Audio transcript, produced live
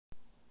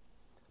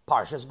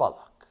Parshas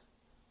Balak.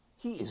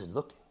 He isn't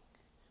looking.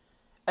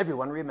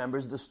 Everyone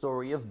remembers the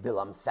story of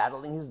Bilam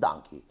saddling his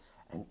donkey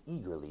and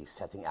eagerly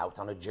setting out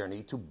on a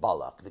journey to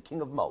Balak, the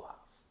king of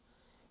Moab.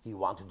 He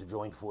wanted to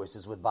join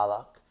forces with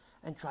Balak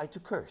and tried to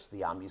curse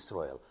the Am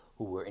Yisrael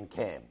who were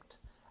encamped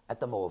at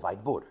the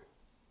Moabite border.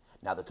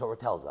 Now the Torah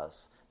tells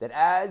us that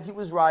as he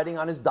was riding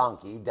on his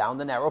donkey down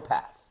the narrow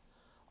path,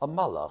 a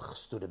malach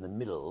stood in the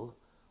middle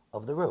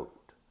of the road,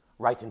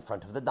 right in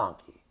front of the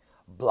donkey,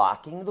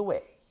 blocking the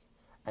way,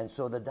 and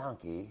so the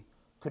donkey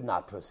could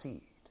not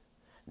proceed.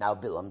 Now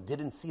Bilam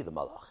didn't see the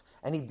malach,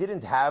 and he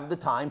didn't have the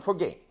time for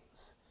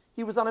games.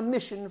 He was on a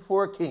mission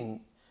for a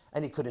king,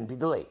 and he couldn't be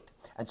delayed,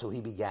 and so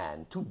he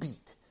began to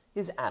beat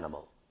his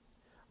animal.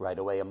 Right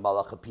away a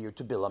malach appeared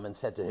to Bilam and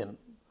said to him,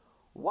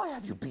 "Why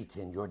have you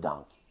beaten your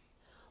donkey?"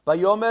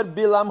 Vayomer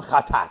Bilam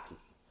chatati.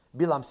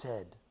 Bilam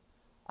said,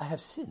 "I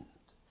have sinned."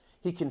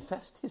 He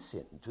confessed his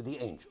sin to the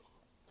angel.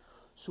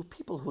 So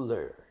people who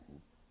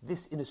learn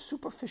this in a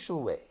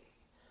superficial way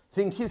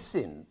think his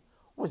sin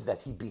was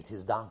that he beat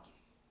his donkey.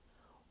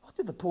 What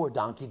did the poor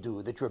donkey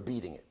do that you're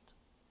beating it?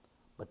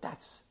 But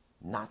that's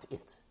not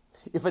it.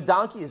 If a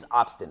donkey is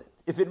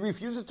obstinate, if it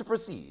refuses to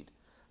proceed,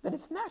 then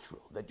it's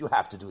natural that you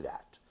have to do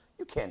that.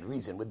 You can't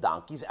reason with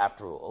donkeys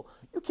after all.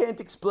 You can't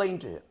explain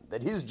to him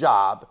that his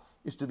job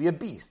is to be a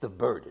beast of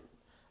burden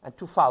and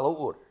to follow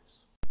orders.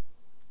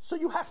 So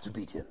you have to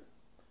beat him.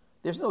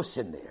 There's no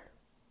sin there.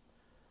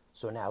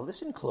 So now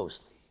listen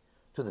closely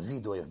to the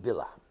vidoy of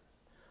Bilam.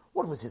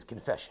 What was his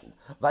confession?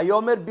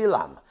 Vayomer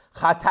Bilam,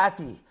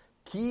 chatati,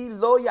 ki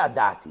lo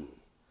yadati.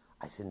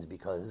 I sinned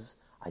because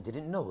I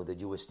didn't know that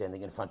you were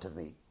standing in front of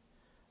me.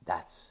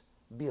 That's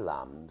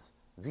Bilam's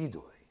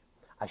vidoy.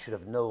 I should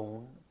have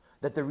known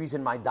that the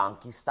reason my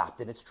donkey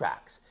stopped in its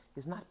tracks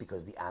is not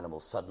because the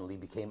animal suddenly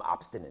became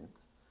obstinate.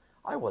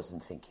 I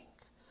wasn't thinking.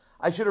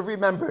 I should have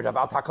remembered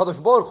about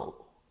HaKadosh Baruch Hu.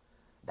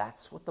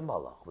 That's what the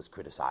malach was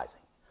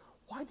criticizing.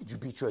 Why did you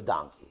beat your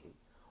donkey?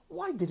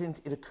 Why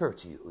didn't it occur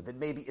to you that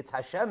maybe it's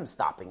Hashem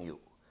stopping you?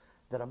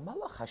 That a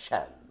malach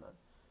Hashem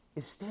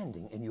is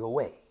standing in your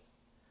way?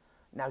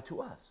 Now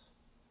to us,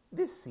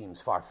 this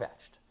seems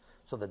far-fetched.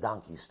 So the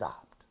donkey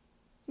stopped.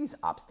 He's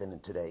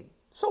obstinate today.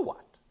 So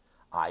what?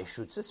 I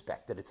should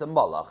suspect that it's a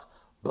malach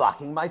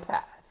blocking my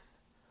path.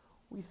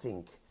 We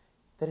think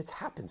that it's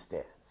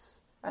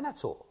happenstance, and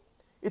that's all.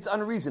 It's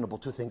unreasonable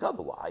to think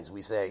otherwise,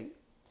 we say.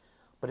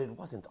 But it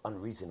wasn't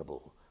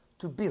unreasonable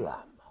to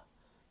Bilam.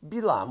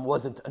 Bilam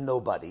wasn't a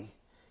nobody.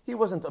 He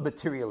wasn't a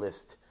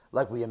materialist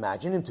like we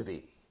imagine him to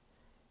be.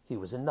 He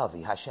was a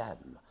Navi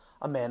Hashem,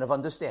 a man of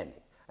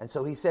understanding. And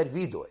so he said,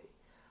 Vidoy,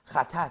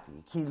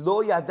 chatati, ki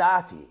lo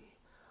yadati.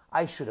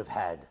 I should have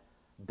had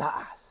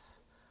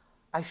da'as.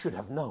 I should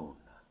have known,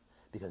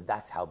 because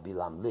that's how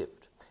Bilam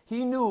lived.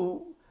 He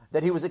knew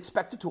that he was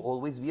expected to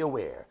always be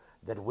aware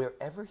that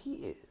wherever he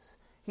is,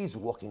 he's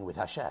walking with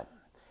Hashem.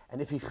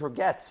 And if he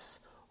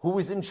forgets who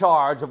is in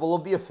charge of all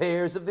of the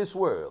affairs of this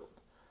world,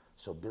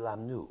 so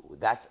Bilam knew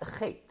that's a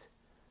chait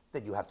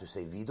that you have to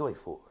say vidoy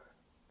for.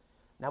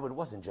 Now it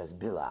wasn't just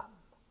Bilam.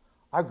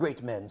 Our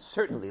great men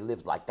certainly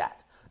lived like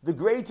that. The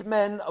great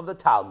men of the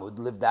Talmud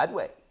lived that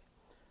way.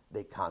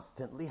 They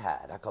constantly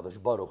had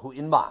HaKadosh Baruch Hu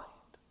in mind.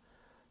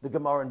 The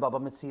Gemara in Baba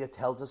Metzia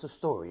tells us a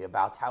story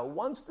about how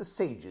once the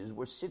sages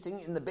were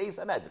sitting in the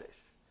Beis HaMedrash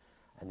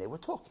and they were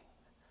talking,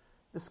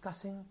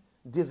 discussing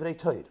Divrei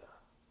Torah,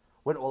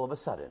 when all of a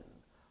sudden,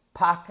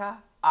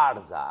 Paka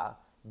Arza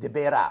de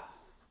Beraf,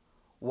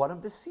 one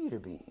of the cedar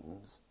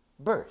beams,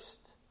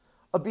 burst.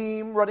 A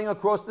beam running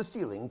across the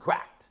ceiling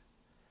cracked.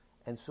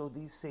 And so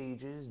these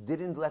sages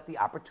didn't let the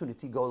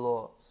opportunity go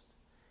lost.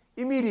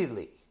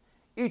 Immediately,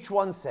 each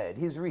one said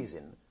his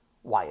reason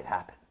why it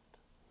happened.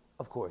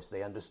 Of course,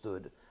 they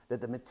understood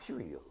that the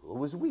material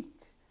was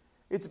weak.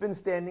 It's been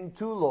standing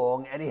too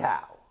long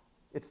anyhow.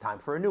 It's time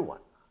for a new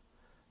one.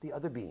 The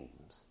other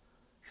beams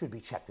should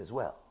be checked as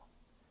well.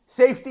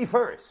 Safety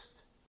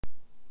first.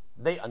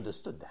 They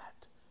understood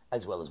that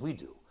as well as we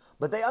do.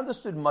 But they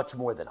understood much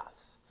more than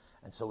us.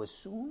 And so as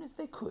soon as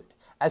they could,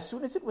 as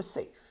soon as it was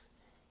safe,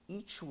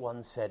 each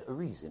one said a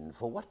reason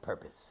for what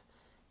purpose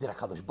did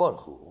HaKadosh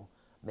Baruch Hu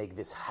make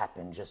this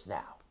happen just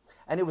now.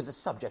 And it was a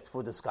subject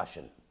for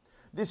discussion.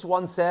 This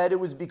one said it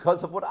was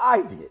because of what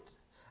I did.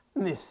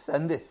 This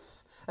and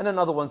this. And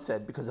another one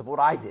said because of what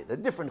I did, a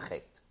different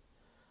chait.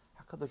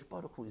 HaKadosh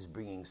Baruch Hu is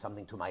bringing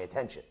something to my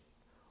attention.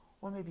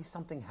 Or maybe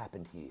something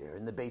happened here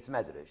in the Beis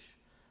Medrash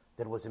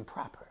that was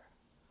improper.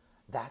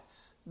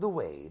 That's the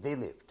way they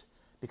lived,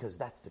 because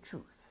that's the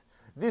truth.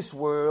 This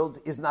world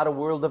is not a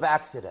world of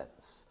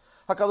accidents.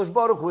 HaKadosh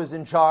Baruch Hu is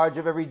in charge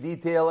of every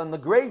detail, and the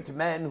great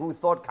men who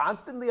thought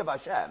constantly of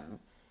Hashem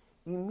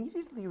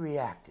immediately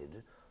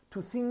reacted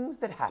to things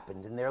that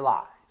happened in their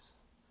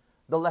lives.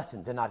 The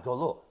lesson did not go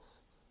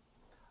lost.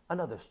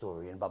 Another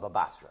story in Baba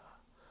Basra.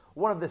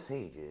 One of the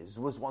sages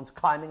was once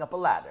climbing up a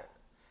ladder,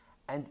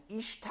 and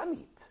Ish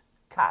Tamit,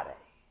 Kare,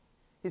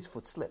 his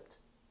foot slipped,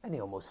 and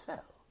he almost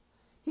fell.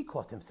 He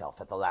caught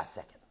himself at the last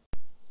second.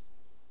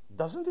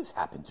 Doesn't this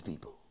happen to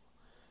people?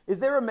 Is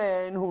there a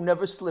man who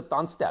never slipped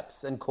on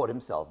steps and caught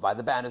himself by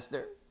the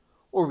banister?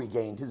 or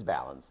regained his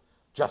balance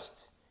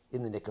just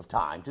in the nick of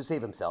time to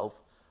save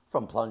himself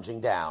from plunging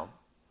down.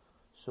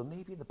 So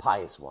maybe the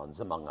pious ones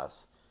among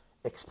us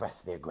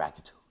express their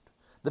gratitude.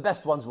 The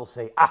best ones will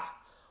say,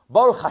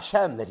 Baruch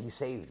Hashem that he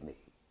saved me.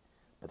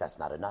 But that's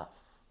not enough.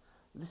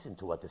 Listen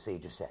to what the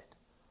sages said.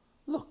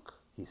 Look,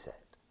 he said,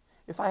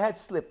 if I had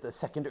slipped a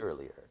second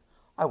earlier,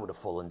 I would have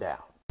fallen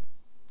down.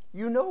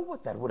 You know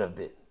what that would have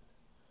been?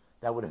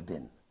 That would have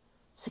been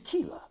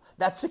Sekila.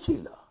 That's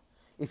Sekila.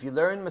 If you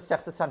learn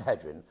Masechta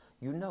Sanhedrin,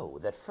 you know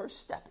that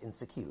first step in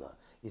Sekila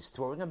is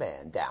throwing a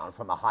man down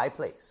from a high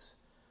place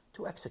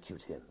to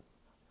execute him.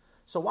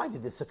 So why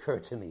did this occur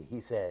to me?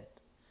 He said,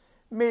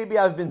 maybe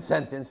I've been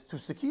sentenced to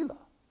Sekila.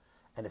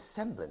 And a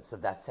semblance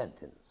of that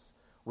sentence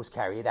was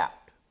carried out,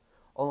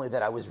 only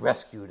that I was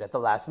rescued at the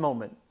last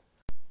moment.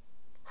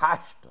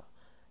 Hashta,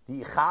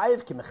 the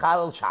Chayiv ki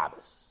Mechalel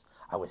Shabbos.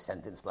 I was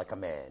sentenced like a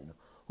man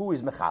who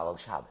is Mechalel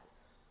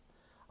Shabbos.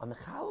 A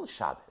Mechalel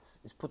Shabbos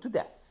is put to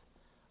death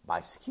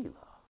by Sekila.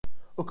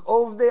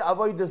 Uk'ovde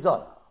Avodah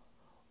Zarah,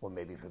 or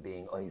maybe for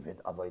being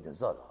Oived Avodah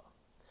Zarah.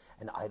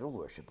 An idol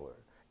worshipper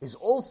is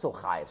also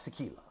Chayiv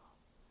Sekila.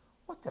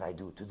 What did I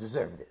do to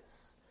deserve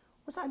this?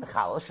 Was I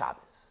Mechalel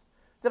Shabbos?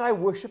 Did I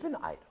worship an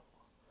idol?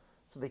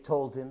 So they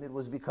told him it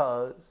was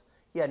because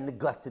he had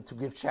neglected to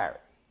give charity.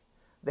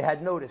 They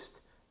had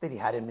noticed that he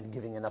hadn't been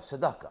giving enough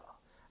tzedakah.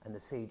 And the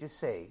sages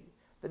say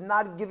that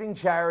not giving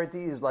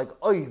charity is like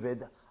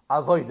Oived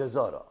Avodah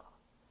Zarah.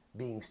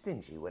 Being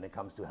stingy when it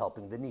comes to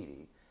helping the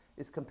needy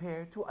is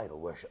compared to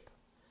idol worship.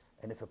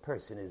 And if a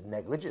person is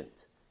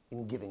negligent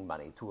in giving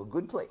money to a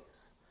good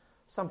place,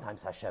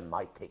 sometimes Hashem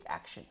might take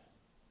action.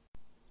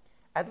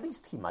 At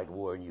least he might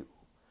warn you.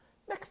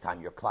 Next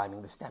time you're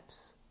climbing the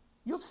steps,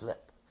 you'll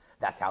slip.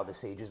 That's how the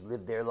sages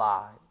lived their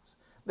lives.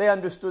 They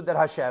understood that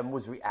Hashem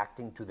was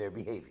reacting to their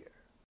behavior.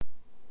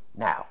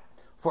 Now,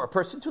 for a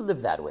person to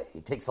live that way,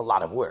 it takes a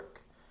lot of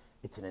work.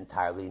 It's an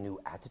entirely new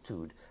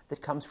attitude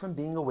that comes from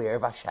being aware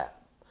of Hashem,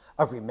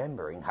 of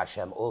remembering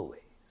Hashem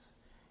always.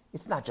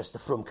 It's not just a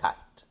frumkeit.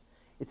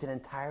 It's an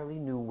entirely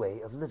new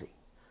way of living.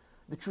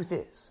 The truth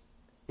is,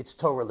 it's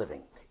Torah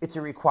living. It's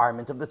a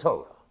requirement of the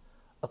Torah.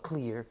 A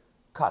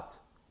clear-cut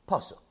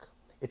pasuk.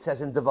 It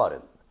says in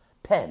Devarim,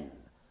 pen,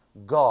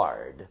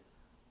 guard,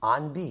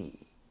 anbi,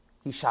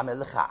 hisham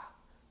elecha,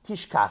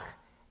 tishkach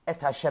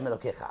et Hashem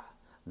Elokecha,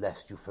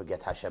 lest you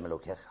forget Hashem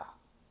Elokecha.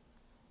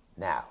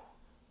 Now,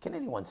 can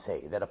anyone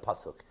say that a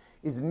pasuk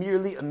is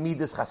merely a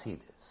midas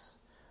chasidus,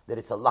 that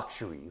it's a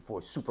luxury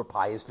for super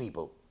pious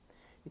people?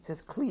 It's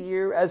as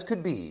clear as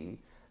could be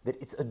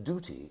that it's a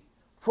duty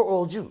for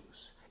all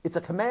Jews. It's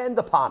a command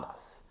upon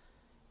us,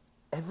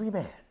 every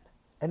man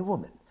and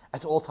woman,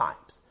 at all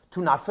times,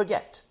 to not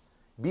forget.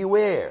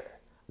 Beware,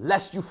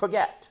 lest you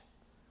forget.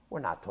 We're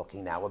not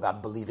talking now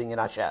about believing in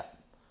Hashem.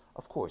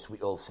 Of course, we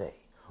all say,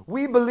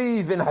 we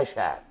believe in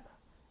Hashem.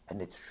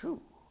 And it's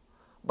true.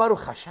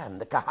 Baruch Hashem,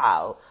 the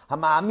Kahal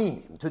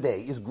HaMa'aminim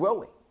today is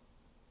growing.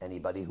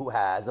 Anybody who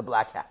has a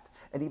black hat,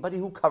 anybody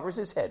who covers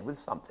his head with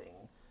something,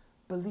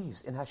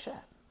 believes in Hashem.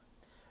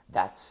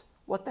 That's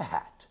what the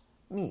hat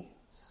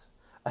means.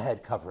 A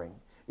head covering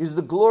is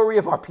the glory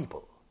of our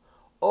people.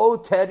 O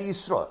Ter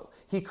Yisrael,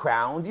 he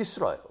crowned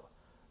Yisrael,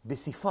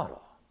 Bisifara,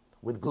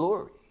 with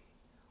glory.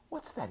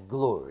 What's that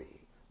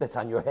glory that's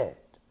on your head?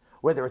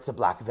 Whether it's a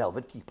black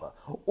velvet kippah,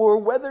 or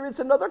whether it's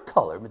another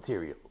color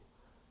material,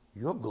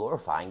 you're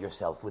glorifying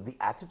yourself with the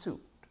attitude,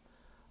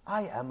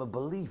 I am a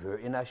believer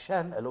in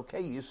Hashem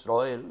Elokei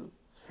Yisrael.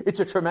 It's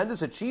a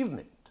tremendous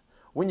achievement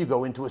when you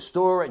go into a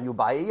store and you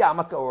buy a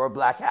yarmulke or a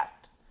black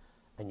hat,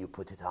 and you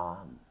put it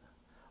on.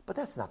 But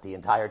that's not the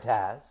entire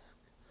task.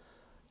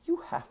 You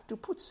have to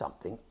put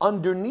something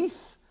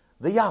underneath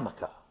the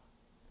yarmulke.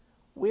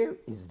 Where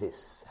is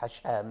this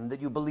Hashem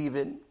that you believe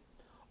in?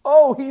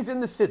 Oh, he's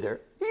in the Siddur.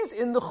 He's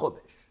in the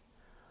Chumash.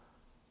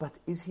 But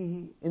is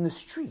he in the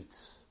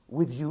streets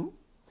with you?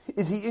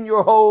 Is he in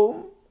your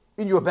home,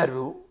 in your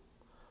bedroom?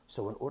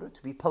 So in order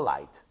to be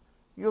polite,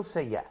 you'll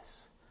say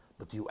yes.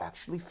 But do you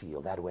actually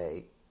feel that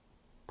way?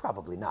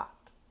 Probably not.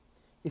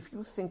 If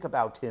you think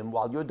about him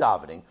while you're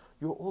davening,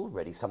 you're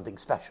already something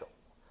special.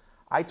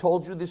 I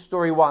told you this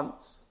story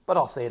once, but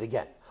I'll say it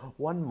again.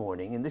 One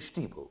morning in the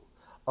shtibel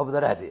of the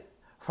Rebbe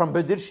from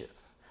Berdichev,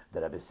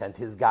 the Rebbe sent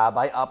his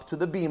gabbai up to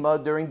the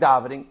bima during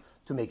davening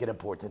to make an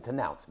important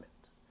announcement.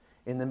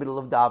 In the middle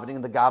of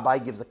davening, the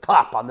gabbai gives a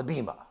clap on the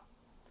bima.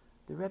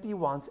 The Rebbe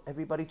wants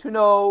everybody to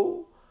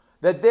know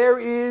that there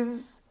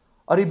is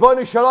a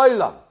Ribono Shel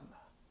Olam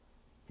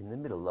in the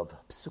middle of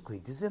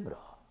Psukei de Zimra,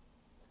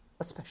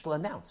 a special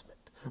announcement.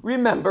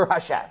 Remember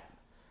Hashem.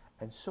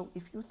 And so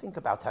if you think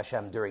about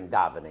Hashem during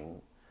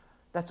davening,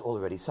 that's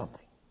already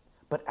something.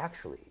 But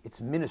actually, it's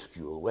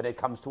minuscule when it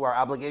comes to our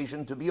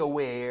obligation to be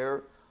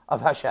aware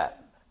of Hashem.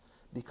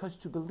 Because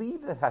to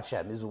believe that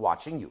Hashem is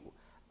watching you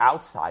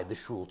outside the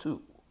shul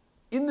too,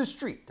 in the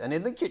street and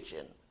in the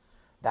kitchen,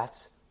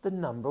 that's the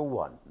number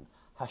one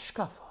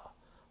hashkafa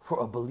for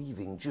a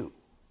believing Jew.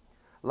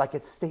 Like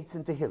it states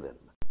in Tehillim,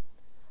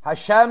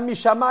 Hashem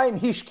mishamayim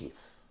hishkif.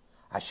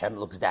 Hashem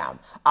looks down.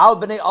 Al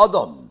b'nei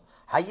Adam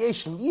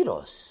hayesh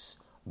liros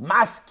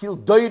Maskil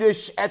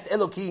doirish et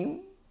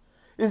Elokim?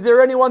 Is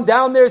there anyone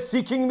down there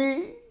seeking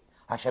me?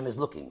 Hashem is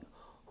looking.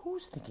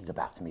 Who's thinking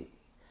about me?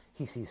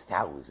 He sees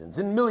thousands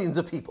and millions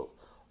of people.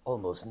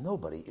 Almost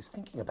nobody is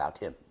thinking about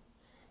him.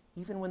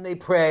 Even when they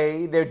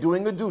pray, they're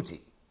doing a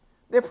duty.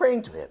 They're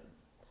praying to him.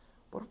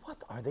 But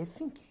what are they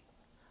thinking?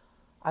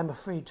 I'm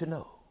afraid to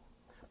know.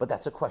 But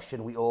that's a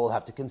question we all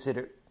have to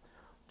consider.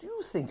 Do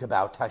you think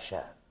about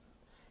Hashem?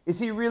 Is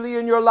he really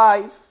in your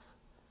life?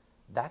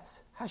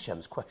 That's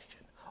Hashem's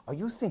question. Are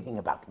you thinking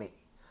about me?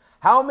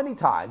 How many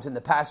times in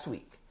the past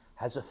week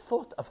has a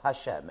thought of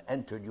Hashem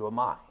entered your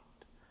mind?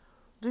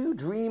 Do you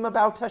dream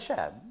about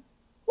Hashem?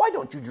 Why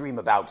don't you dream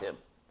about him?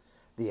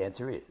 The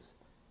answer is,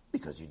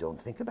 because you don't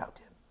think about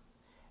him.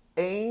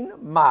 Ein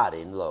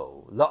marin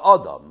lo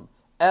la'adam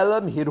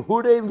elam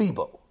hirhure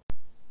libo.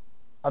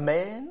 A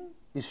man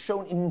is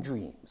shown in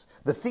dreams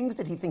the things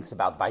that he thinks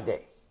about by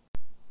day.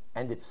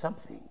 And it's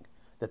something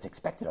that's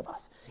expected of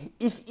us.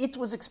 If it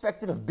was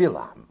expected of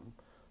Bilam,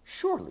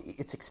 surely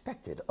it's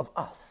expected of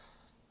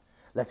us.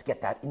 Let's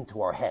get that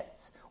into our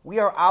heads. We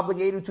are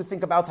obligated to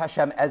think about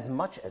Hashem as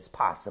much as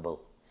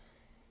possible.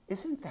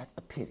 Isn't that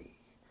a pity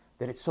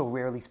that it's so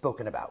rarely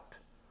spoken about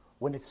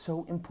when it's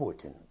so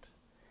important?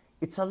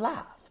 It's a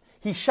lav.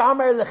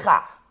 Hishamer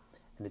lecha.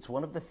 And it's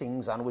one of the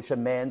things on which a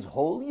man's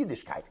whole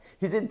Yiddishkeit,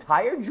 his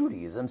entire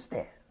Judaism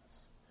stands.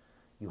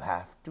 You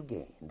have to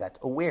gain that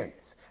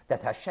awareness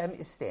that Hashem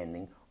is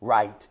standing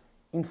right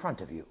in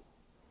front of you.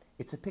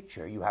 It's a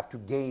picture you have to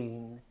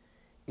gain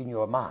in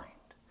your mind.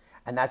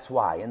 And that's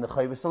why in the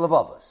Chovos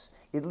HaLevavos,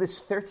 it lists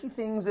 30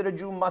 things that a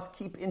Jew must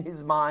keep in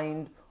his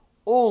mind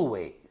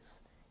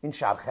always in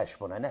Shar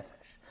Cheshbon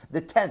HaNefesh.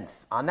 The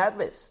 10th on that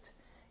list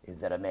is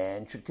that a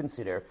man should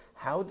consider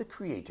how the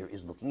Creator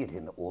is looking at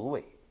him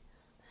always.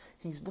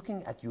 He's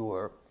looking at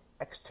your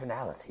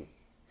externality.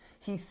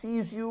 He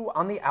sees you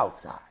on the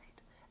outside,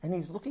 and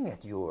he's looking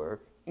at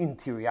your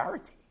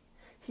interiority.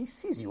 He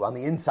sees you on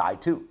the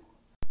inside too.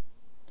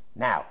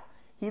 Now,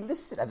 he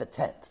lists it at the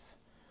 10th,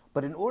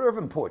 but in order of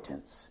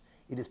importance,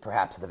 it is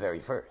perhaps the very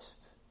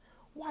first.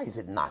 Why is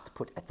it not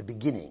put at the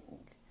beginning?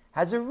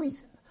 Has a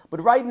reason.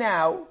 But right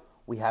now,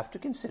 we have to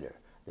consider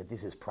that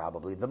this is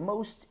probably the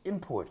most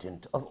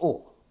important of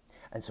all.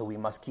 And so we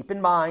must keep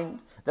in mind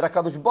that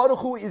HaKadosh Baruch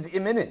Hu is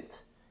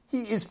imminent.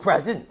 He is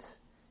present.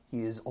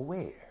 He is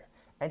aware.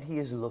 And he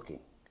is looking.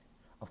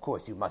 Of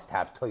course, you must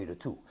have Torah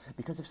too.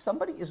 Because if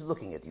somebody is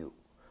looking at you,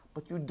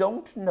 but you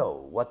don't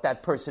know what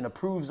that person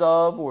approves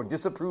of or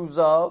disapproves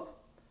of,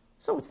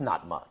 so it's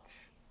not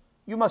much.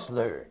 You must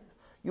learn.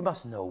 You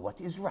must know what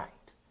is right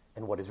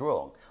and what is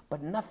wrong.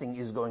 But nothing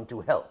is going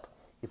to help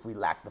if we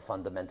lack the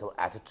fundamental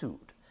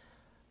attitude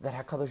that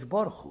HaKadosh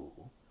Baruch Hu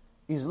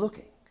is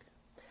looking.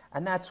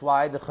 And that's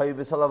why the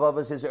Chovos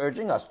HaLevavos is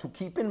urging us to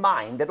keep in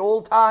mind at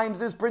all times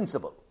this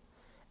principle.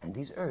 And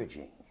he's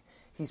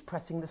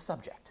pressing the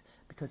subject,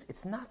 because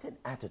it's not an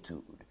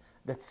attitude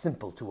that's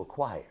simple to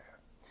acquire.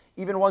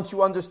 Even once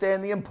you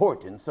understand the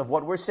importance of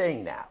what we're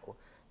saying now,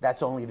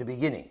 that's only the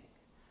beginning,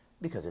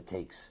 because it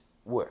takes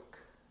work.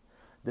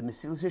 The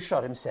Mesilas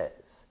Yesharim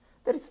says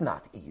that it's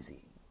not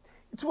easy.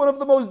 It's one of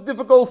the most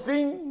difficult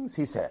things,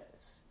 he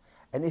says.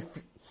 And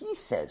if he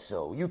says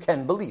so, you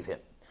can believe him.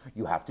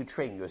 You have to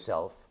train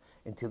yourself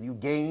until you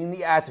gain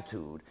the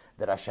attitude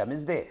that Hashem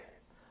is there.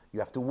 You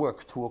have to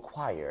work to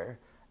acquire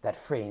that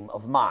frame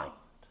of mind.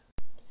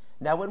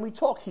 Now, when we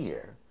talk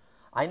here,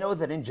 I know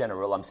that in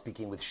general I'm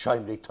speaking with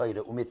Shomrei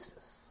Torah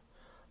u'mitzvahs.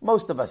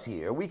 Most of us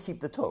here, we keep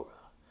the Torah.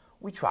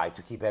 We try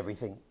to keep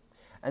everything.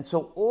 And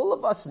so all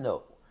of us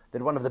know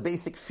that one of the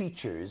basic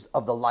features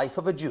of the life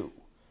of a Jew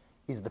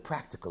is the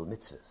practical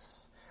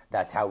mitzvahs.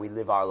 That's how we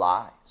live our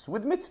lives,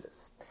 with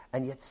mitzvahs.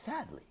 And yet,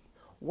 sadly,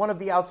 one of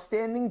the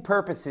outstanding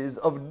purposes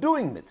of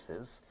doing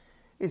mitzvahs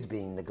is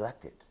being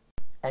neglected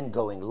and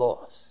going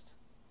lost.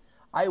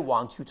 I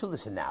want you to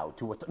listen now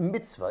to what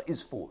mitzvah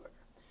is for.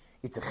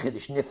 It's a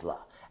chiddush nifla,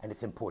 and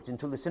it's important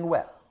to listen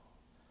well.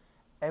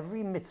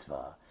 Every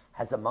mitzvah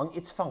has among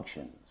its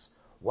functions,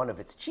 one of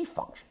its chief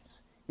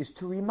functions is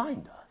to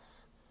remind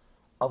us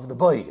of the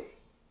boirei.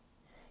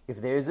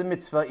 If there is a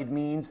mitzvah, it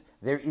means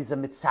there is a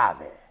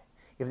mitzaveh.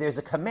 If there's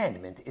a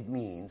commandment, it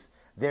means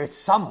there's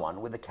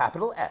someone with a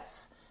capital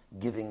S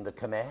giving the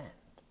command.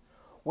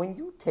 When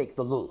you take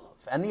the lulav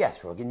and the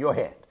esrog in your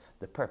hand,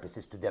 the purpose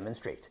is to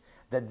demonstrate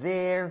that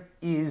there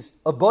is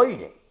a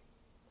boirei.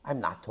 I'm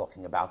not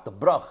talking about the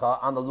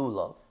bracha on the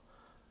lulav.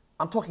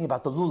 I'm talking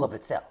about the lulav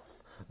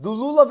itself. The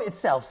lulav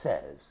itself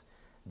says,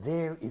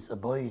 there is a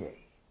boirei.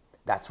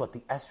 That's what the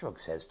esrog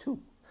says too.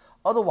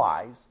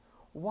 Otherwise,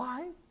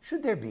 why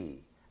should there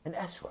be an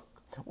esrog?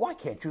 Why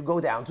can't you go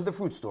down to the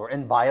fruit store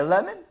and buy a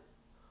lemon?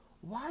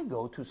 Why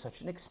go to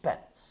such an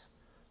expense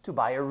to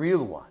buy a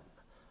real one?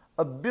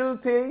 A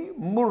bilte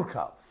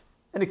murkav,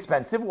 an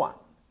expensive one.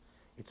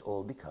 It's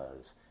all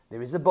because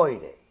there is a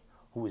boirei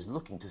who is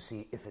looking to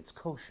see if it's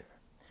kosher.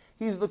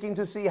 He's looking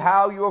to see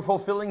how you are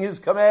fulfilling his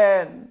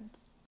command.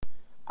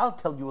 I'll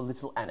tell you a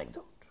little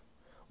anecdote.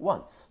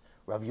 Once,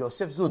 Rav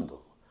Yosef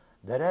Zundel,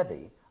 the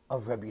Rebbe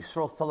of Rabbi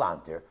Yisrael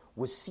Salanter,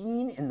 was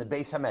seen in the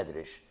Beis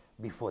HaMedrash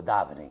before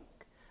davening,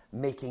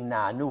 making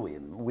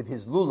na'anuim with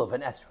his lulav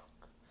and esrog.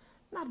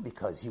 Not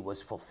because he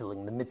was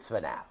fulfilling the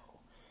mitzvah now.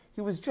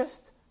 He was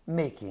just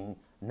making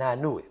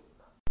na'anuim.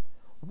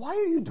 Why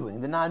are you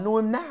doing the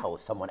na'anuim now?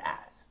 Someone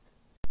asked.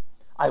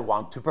 I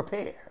want to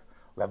prepare,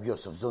 Rav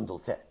Yosef Zundel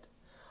said.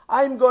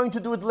 I'm going to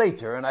do it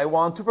later, and I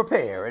want to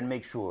prepare and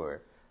make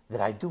sure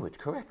that I do it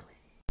correctly.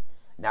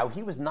 Now,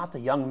 he was not a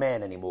young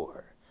man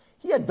anymore.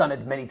 He had done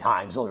it many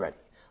times already,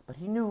 but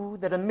he knew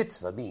that a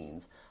mitzvah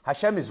means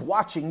Hashem is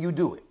watching you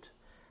do it.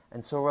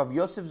 And so Rav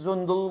Yosef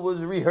Zundel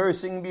was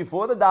rehearsing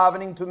before the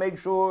davening to make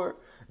sure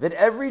that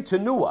every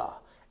tenuah,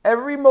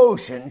 every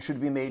motion should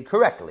be made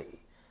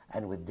correctly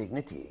and with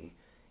dignity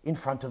in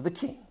front of the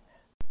king.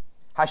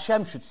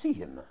 Hashem should see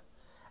him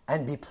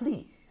and be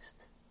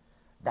pleased.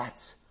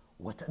 That's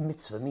what a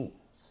mitzvah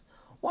means.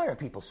 Why are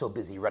people so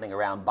busy running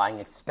around buying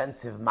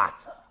expensive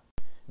matzah?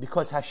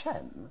 Because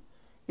Hashem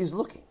is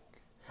looking.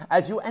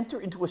 As you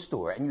enter into a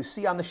store and you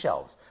see on the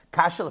shelves,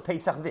 kasha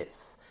lePesach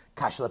this,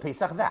 kasha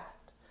lePesach that,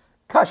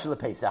 kasha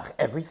lePesach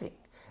everything.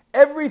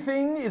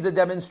 Everything is a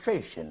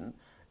demonstration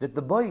that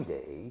the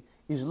boide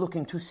is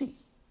looking to see.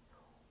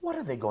 What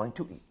are they going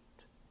to eat?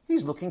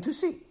 He's looking to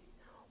see.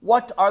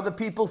 What are the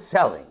people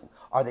selling?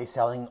 Are they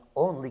selling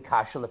only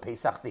kasha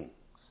lePesach things?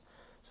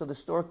 So the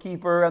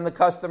storekeeper and the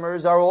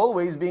customers are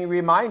always being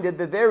reminded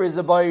that there is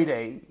a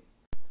boide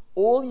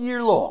all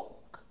year long.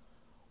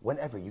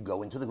 Whenever you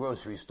go into the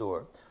grocery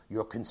store,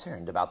 you're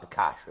concerned about the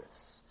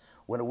kashrus.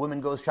 When a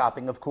woman goes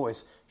shopping, of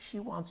course, she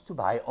wants to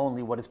buy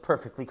only what is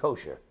perfectly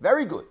kosher.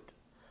 Very good.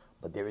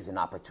 But there is an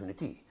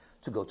opportunity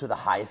to go to the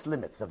highest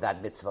limits of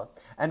that mitzvah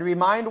and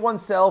remind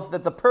oneself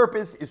that the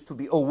purpose is to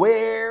be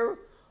aware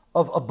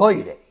of a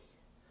boide.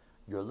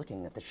 You're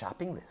looking at the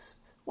shopping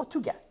list, what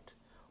to get.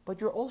 But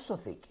you're also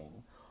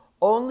thinking,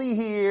 only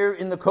here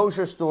in the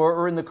kosher store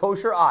or in the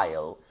kosher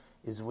aisle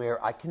is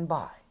where I can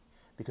buy,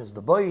 because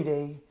the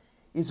boide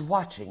is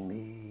watching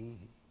me.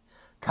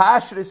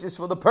 Kashrus is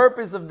for the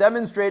purpose of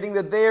demonstrating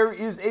that there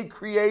is a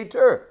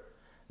creator.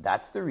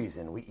 That's the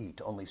reason we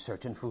eat only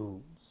certain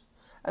foods.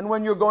 And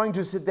when you're going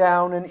to sit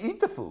down and eat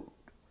the food,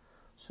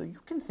 so you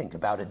can think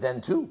about it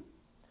then too.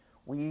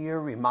 We are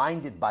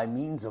reminded by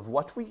means of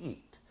what we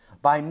eat,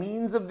 by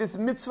means of this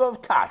mitzvah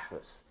of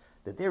kashrus,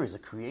 that there is a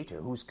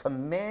creator who's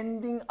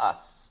commanding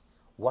us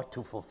what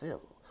to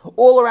fulfill.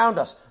 All around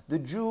us, the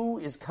Jew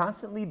is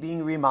constantly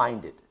being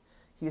reminded.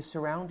 He is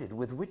surrounded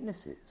with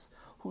witnesses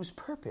whose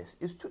purpose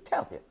is to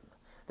tell him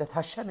that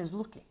Hashem is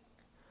looking.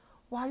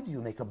 Why do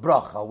you make a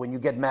bracha when you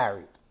get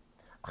married?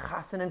 A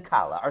chassan and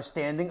kala are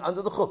standing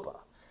under the chuppah,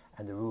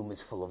 and the room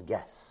is full of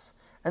guests.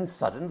 And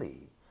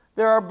suddenly,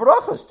 there are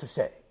brachas to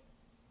say.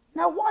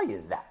 Now, why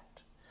is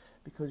that?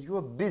 Because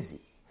you're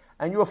busy,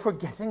 and you're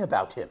forgetting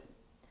about him.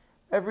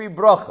 Every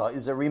bracha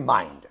is a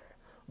reminder.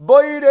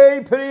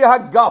 Boide pri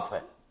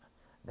hagafen.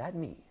 That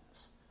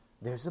means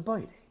there's a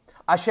boide.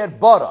 Asher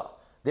bara.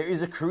 There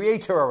is a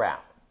creator around.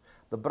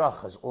 The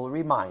brachas all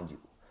remind you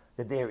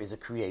that there is a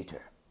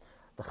creator.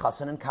 The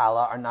chassan and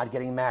kala are not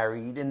getting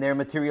married in their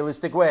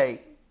materialistic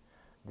way.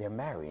 They're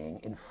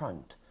marrying in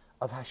front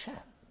of Hashem.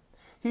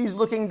 He's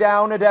looking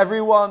down at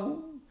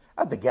everyone,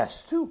 at the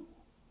guests too.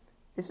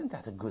 Isn't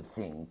that a good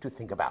thing to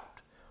think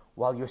about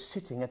while you're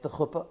sitting at the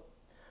chuppah?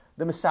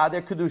 The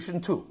Mesader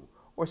Kedushin too,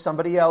 or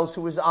somebody else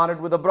who is honored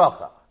with a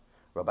bracha.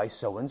 Rabbi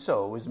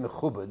so-and-so is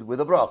mechubed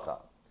with a bracha.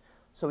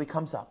 So he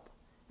comes up.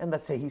 And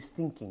let's say he's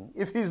thinking,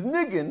 if his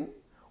niggin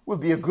will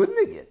be a good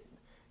niggin,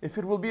 if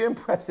it will be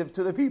impressive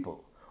to the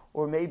people.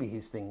 Or maybe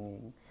he's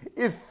thinking,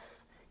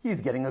 if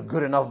he's getting a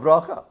good enough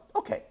bracha.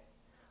 Okay,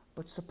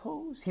 but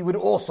suppose he would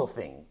also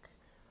think,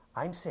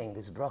 I'm saying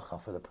this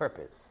bracha for the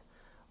purpose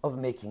of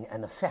making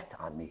an effect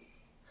on me.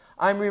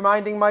 I'm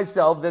reminding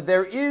myself that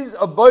there is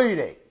a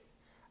boide.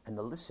 And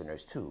the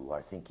listeners too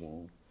are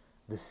thinking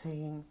the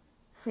same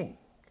thing.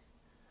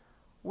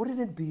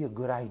 Wouldn't it be a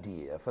good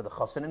idea for the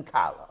chassan and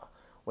kala,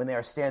 when they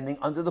are standing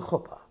under the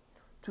chuppah,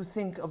 to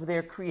think of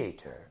their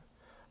creator,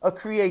 a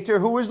creator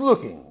who is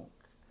looking?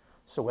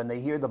 So when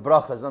they hear the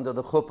brachas under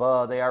the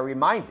chuppah, they are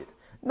reminded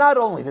not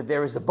only that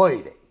there is a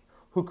boide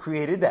who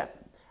created them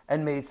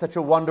and made such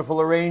a wonderful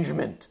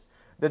arrangement,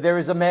 that there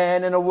is a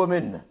man and a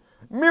woman,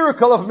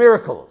 miracle of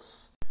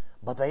miracles,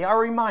 but they are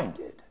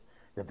reminded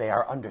that they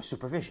are under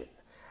supervision,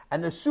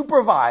 and the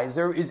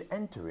supervisor is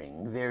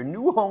entering their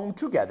new home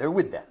together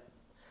with them.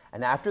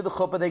 And after the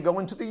chuppah, they go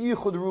into the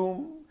yichud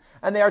room,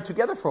 and they are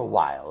together for a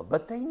while,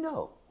 but they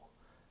know,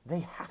 they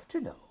have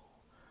to know,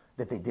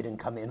 that they didn't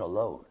come in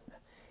alone.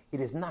 It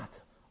is not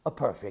a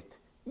perfect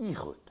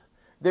yichud.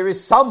 There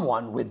is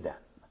someone with them.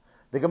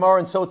 The Gemara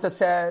in Sota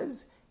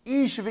says,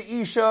 Ish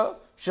v'isha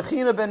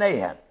shechina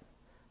b'neihem.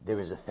 There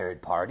is a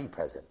third party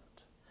present.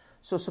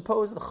 So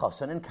suppose the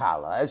chassan and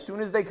kala, as soon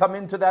as they come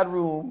into that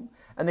room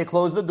and they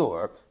close the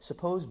door,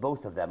 suppose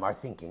both of them are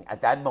thinking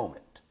at that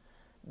moment,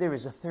 there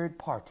is a third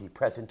party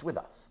present with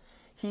us.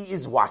 He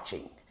is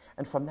watching.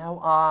 And from now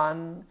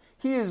on,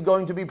 he is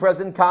going to be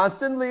present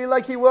constantly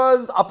like he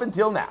was up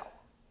until now.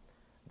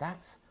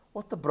 That's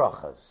what the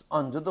brachas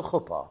under the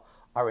chuppah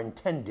are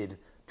intended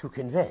to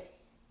convey.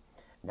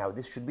 Now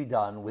this should be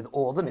done with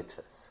all the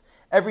mitzvahs.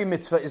 Every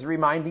mitzvah is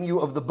reminding you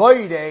of the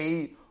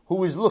boidei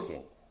who is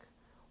looking.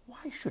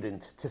 Why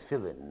shouldn't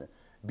tefillin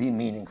be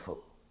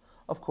meaningful?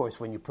 Of course,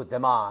 when you put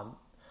them on.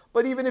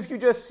 But even if you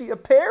just see a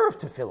pair of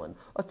tefillin,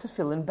 a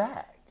tefillin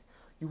bag,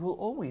 you will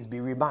always be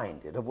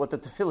reminded of what the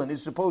tefillin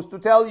is supposed to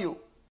tell you.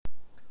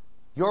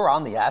 You're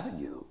on the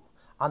avenue,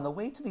 on the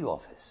way to the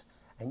office,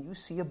 and you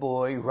see a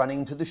boy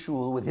running to the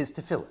shul with his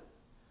tefillin.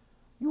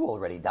 You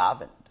already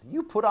davened.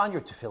 You put on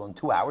your tefillin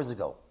 2 hours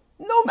ago.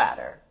 No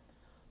matter.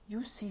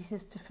 You see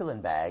his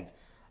tefillin bag,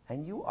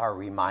 and you are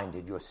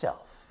reminded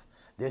yourself,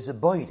 there's a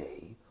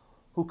boidei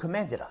who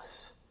commanded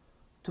us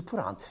to put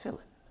on tefillin.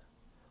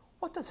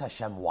 What does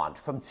Hashem want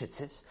from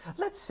tzitzis?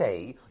 Let's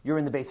say you're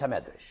in the Beis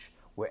HaMedrash,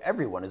 where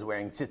everyone is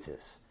wearing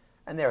tzitzis,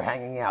 and they're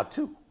hanging out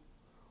too.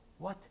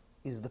 What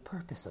is the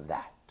purpose of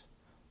that?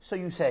 So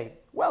you say,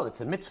 well,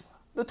 it's a mitzvah.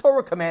 The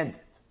Torah commands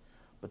it.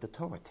 But the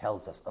Torah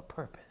tells us a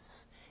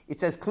purpose.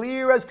 It's as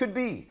clear as could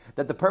be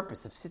that the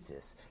purpose of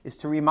tzitzis is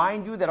to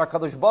remind you that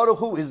HaKadosh Baruch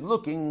Hu is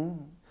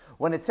looking.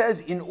 When it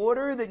says, in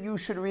order that you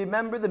should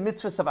remember the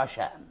mitzvahs of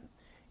Hashem,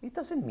 it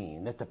doesn't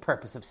mean that the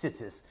purpose of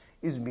tzitzis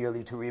is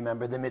merely to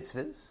remember the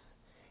mitzvahs.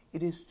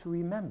 It is to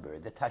remember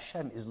that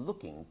Hashem is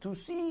looking to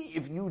see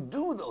if you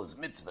do those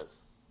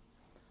mitzvahs.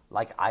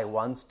 Like I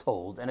once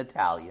told an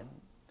Italian,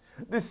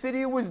 the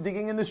city was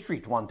digging in the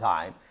street one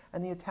time,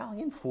 and the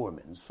Italian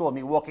foreman saw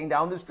me walking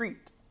down the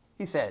street.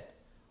 He said,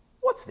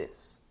 "What's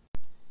this?"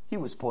 He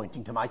was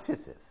pointing to my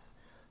tzitzis.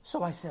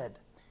 So I said,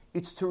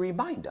 "It's to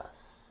remind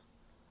us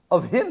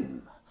of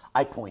him."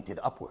 I pointed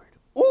upward.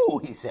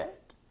 "Ooh," he said.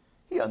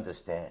 He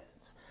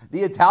understands.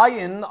 The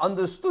Italian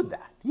understood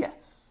that,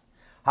 yes.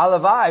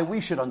 Halavai,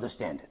 we should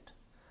understand it.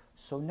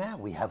 So now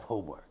we have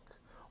homework.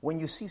 When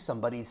you see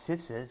somebody's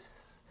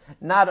tzitzis,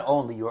 not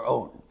only your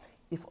own,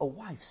 if a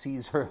wife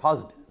sees her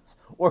husband's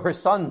or her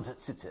son's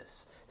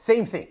tzitzis,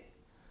 same thing.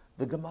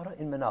 The Gemara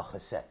in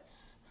Menachah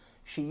says,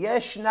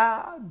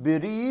 Sheyeshna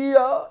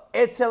b'riya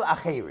etzel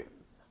acherim,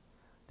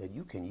 that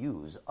you can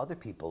use other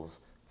people's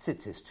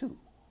tzitzis too.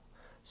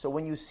 So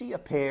when you see a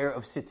pair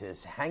of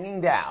tzitzis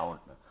hanging down,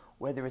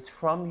 whether it's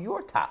from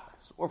your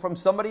talis or from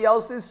somebody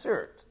else's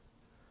shirt,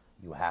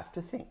 you have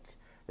to think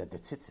that the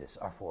tzitzis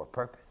are for a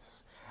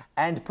purpose.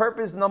 And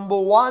purpose number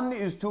one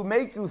is to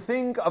make you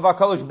think of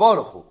HaKadosh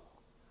Baruch Hu,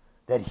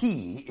 that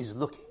He is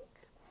looking.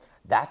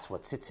 That's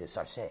what tzitzis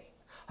are saying.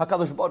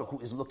 HaKadosh Baruch Hu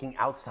is looking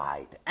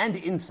outside and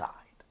inside.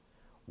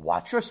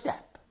 Watch your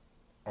step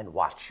and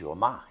watch your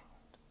mind.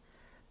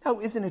 Now,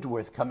 isn't it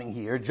worth coming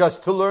here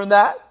just to learn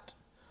that?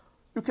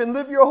 You can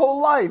live your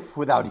whole life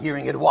without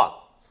hearing it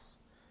once.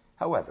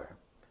 However,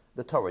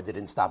 the Torah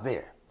didn't stop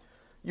there.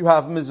 You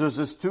have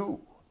mezuzahs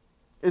too.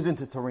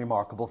 Isn't it a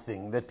remarkable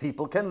thing that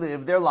people can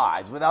live their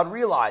lives without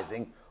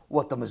realizing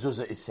what the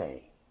mezuzah is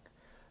saying?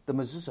 The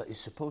mezuzah is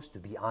supposed to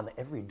be on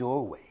every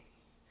doorway.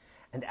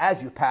 And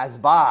as you pass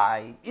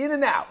by, in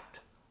and out,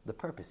 the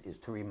purpose is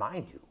to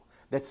remind you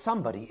that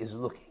somebody is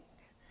looking.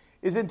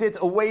 Isn't it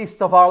a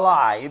waste of our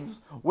lives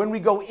when we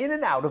go in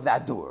and out of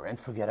that door and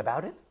forget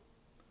about it?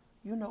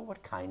 You know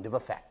what kind of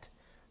effect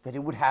that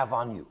it would have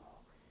on you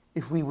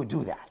if we would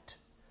do that.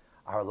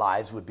 Our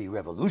lives would be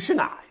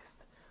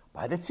revolutionized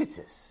by the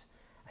tzitzis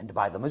and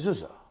by the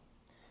mezuzah.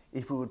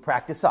 If we would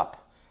practice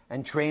up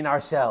and train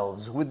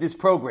ourselves with this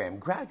program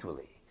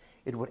gradually,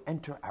 it would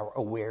enter our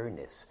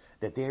awareness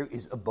that there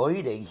is a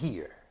boidei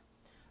here.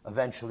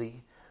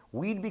 Eventually,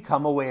 we'd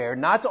become aware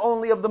not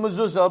only of the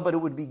mezuzah, but it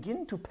would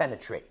begin to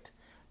penetrate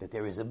that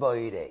there is a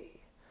boidei.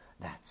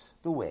 That's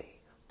the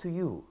way to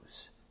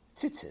use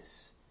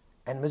tzitzis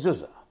and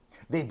mezuzah.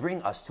 They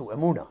bring us to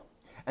emunah.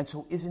 And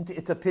so isn't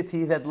it a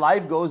pity that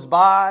life goes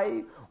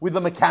by with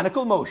the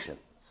mechanical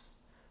motions?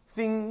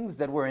 Things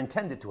that were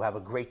intended to have a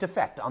great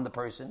effect on the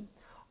person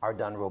are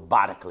done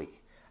robotically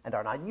and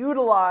are not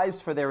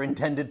utilized for their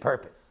intended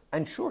purpose.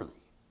 And surely,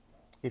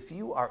 if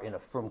you are in a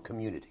frum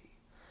community,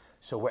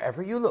 so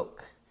wherever you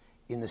look,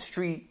 in the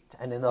street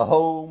and in the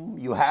home,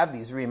 you have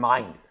these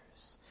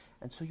reminders.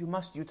 And so you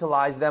must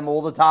utilize them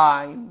all the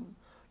time.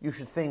 You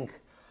should think,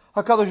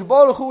 HaKadosh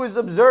Baruch Hu is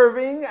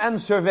observing and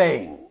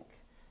surveying.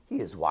 He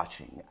is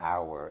watching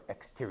our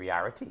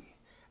exteriority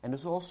and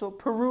is also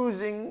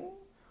perusing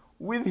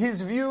with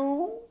his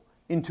view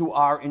into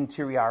our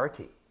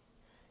interiority.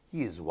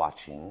 He is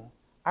watching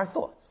our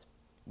thoughts.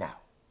 Now,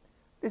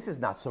 this is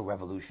not so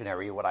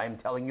revolutionary what I am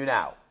telling you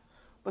now,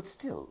 but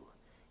still,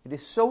 it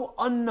is so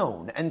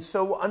unknown and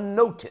so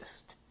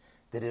unnoticed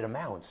that it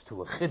amounts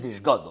to a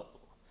chiddush gadol,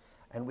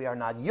 and we are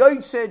not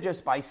yotzeh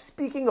just by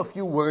speaking a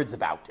few words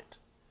about it.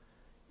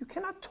 You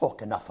cannot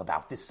talk enough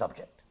about this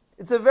subject.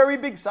 It's a very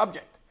big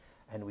subject,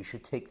 and we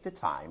should take the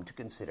time to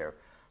consider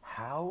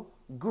how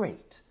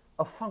great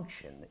a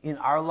function in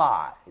our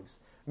lives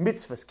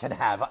mitzvahs can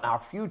have on our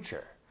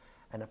future,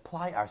 and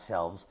apply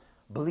ourselves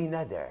bli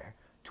neder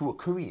to a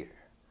career,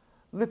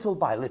 little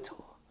by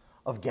little,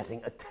 of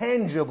getting a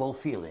tangible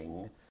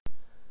feeling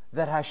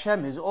that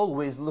Hashem is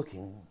always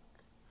looking.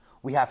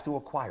 We have to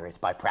acquire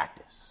it by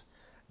practice.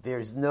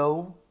 There's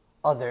no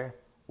other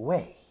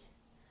way.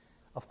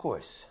 Of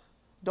course,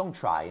 Don't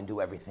try and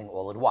do everything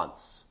all at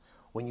once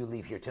when you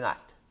leave here tonight.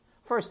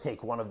 First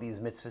take one of these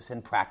mitzvahs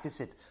and practice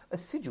it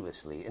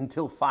assiduously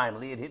until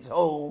finally it hits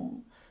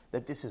home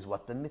that this is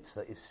what the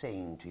mitzvah is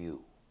saying to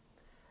you.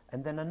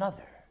 And then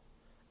another,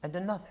 and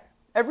another.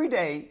 Every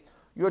day,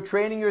 you're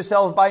training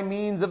yourself by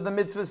means of the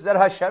mitzvahs that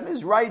Hashem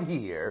is right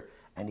here,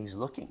 and He's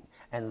looking.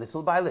 And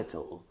little by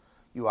little,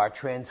 you are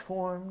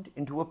transformed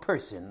into a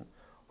person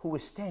who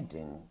is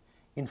standing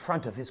in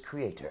front of his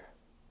Creator.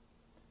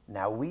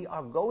 Now we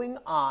are going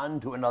on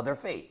to another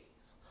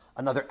phase,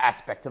 another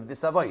aspect of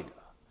this avodah.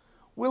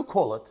 We'll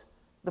call it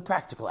the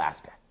practical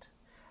aspect.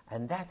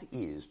 And that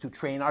is to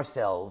train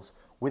ourselves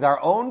with our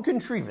own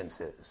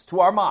contrivances to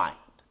our mind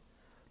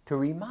to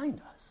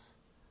remind us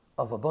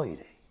of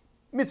avodah.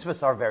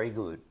 Mitzvahs are very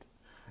good.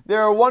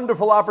 They're a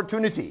wonderful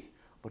opportunity.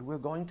 But we're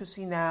going to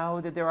see now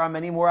that there are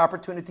many more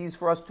opportunities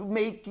for us to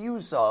make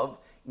use of,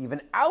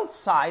 even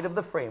outside of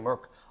the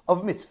framework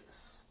of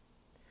mitzvahs.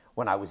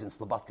 When I was in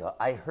Slobodka,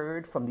 I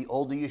heard from the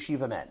older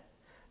yeshiva men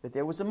that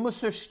there was a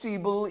Musar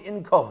Shtibel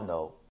in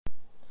Kovno,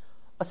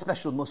 a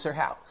special Musar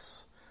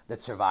house that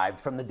survived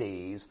from the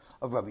days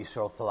of Rabbi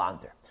Yisrael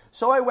Salanter.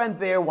 So I went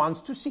there once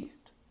to see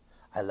it.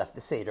 I left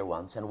the Seder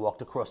once and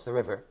walked across the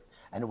river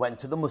and went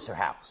to the Musar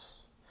house.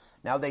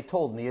 Now they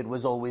told me it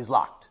was always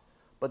locked,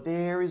 but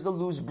there is a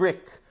loose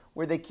brick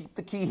where they keep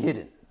the key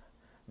hidden.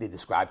 They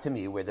described to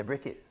me where the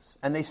brick is,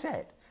 and they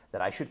said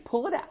that I should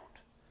pull it out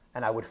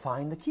and I would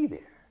find the key there.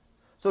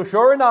 So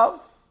sure enough,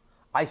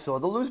 I saw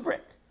the loose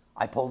brick.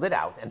 I pulled it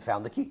out and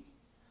found the key.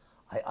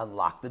 I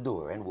unlocked the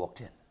door and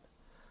walked in.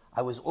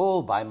 I was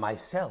all by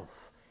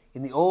myself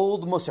in the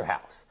old Musar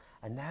house,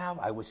 and now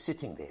I was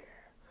sitting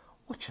there.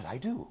 What should I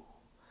do?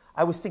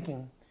 I was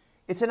thinking,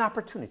 it's an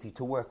opportunity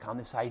to work on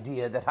this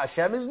idea that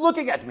Hashem is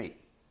looking at me.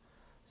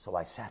 So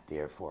I sat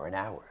there for an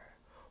hour.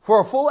 For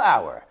a full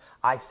hour,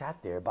 I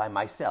sat there by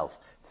myself,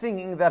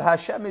 thinking that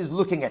Hashem is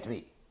looking at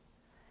me.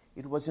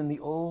 It was in the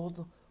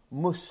old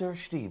Musar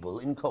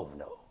Shtibel in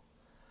Kovno.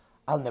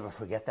 I'll never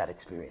forget that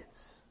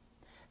experience.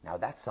 Now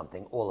that's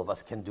something all of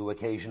us can do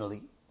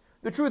occasionally.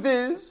 The truth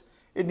is,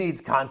 it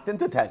needs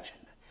constant attention.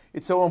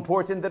 It's so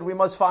important that we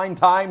must find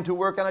time to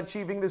work on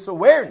achieving this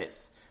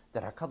awareness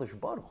that HaKadosh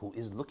Baruch Hu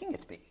is looking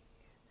at me.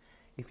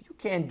 If you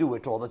can't do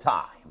it all the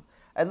time,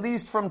 at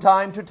least from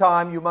time to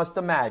time you must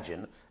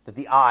imagine that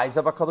the eyes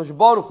of HaKadosh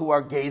Baruch Hu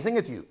are gazing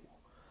at you.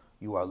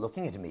 You are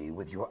looking at me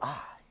with your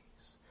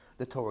eyes.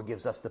 The Torah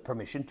gives us the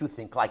permission to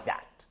think like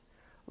that.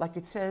 Like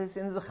it says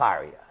in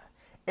Zechariah,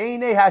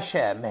 Einei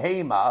Hashem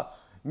heima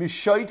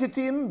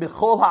mishoitetim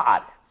b'chol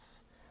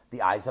haaretz.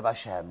 The eyes of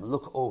Hashem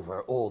look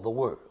over all the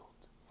world.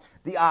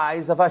 The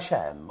eyes of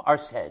Hashem are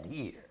said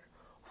here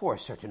for a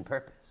certain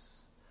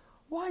purpose.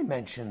 Why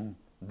mention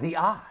the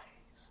eyes?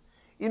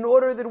 In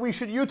order that we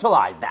should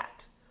utilize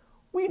that.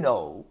 We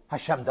know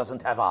Hashem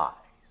doesn't have eyes.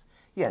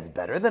 He has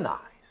better than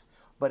eyes.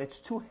 But it's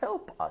to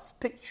help us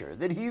picture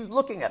that He's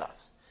looking at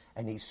us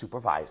and He's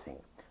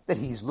supervising that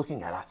He's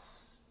looking at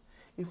us.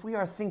 If we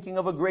are thinking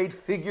of a great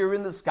figure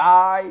in the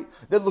sky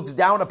that looks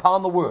down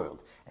upon the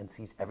world and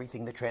sees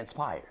everything that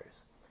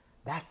transpires,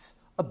 that's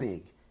a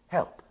big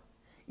help.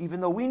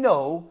 Even though we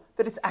know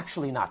that it's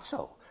actually not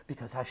so,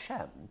 because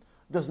Hashem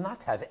does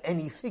not have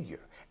any figure.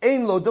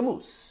 Ein lo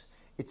damus.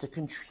 It's a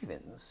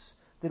contrivance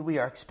that we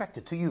are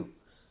expected to use.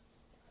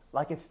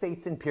 Like it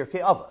states in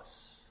Pirkei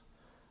Avos,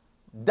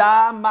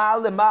 Da ma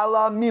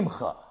lemala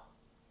mimcha,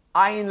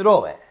 ayin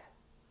roeh.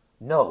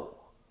 Know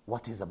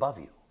what is above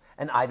you,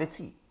 an eye that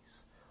sees.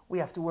 We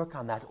have to work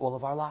on that all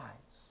of our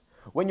lives.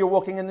 When you're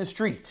walking in the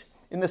street,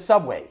 in the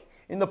subway,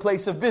 in the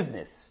place of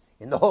business,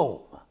 in the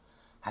home,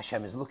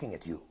 Hashem is looking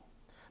at you.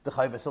 The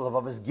Chayvus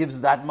Alavavas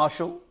gives that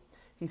mashal.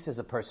 He says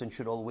a person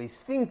should always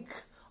think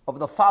of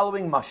the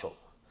following mashal.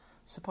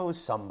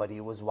 Suppose somebody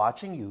was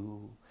watching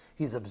you.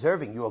 He's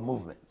observing your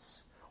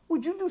movements.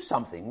 Would you do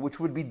something which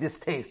would be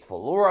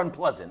distasteful or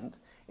unpleasant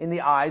in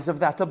the eyes of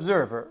that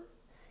observer?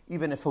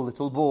 Even if a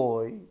little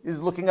boy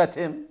is looking at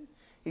him,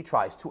 he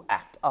tries to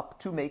act up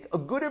to make a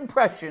good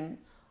impression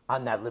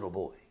on that little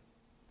boy.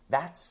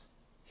 That's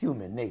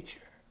human nature.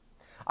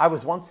 I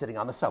was once sitting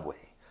on the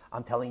subway.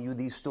 I'm telling you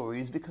these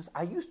stories because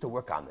I used to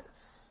work on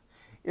this.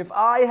 If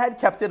I had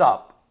kept it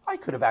up, I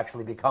could have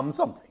actually become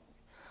something.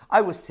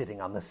 I was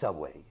sitting on the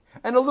subway,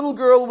 and a little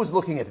girl was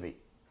looking at me.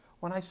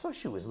 When I saw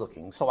she was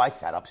looking, so I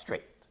sat up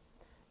straight.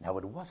 Now,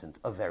 it wasn't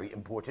a very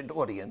important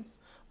audience,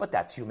 but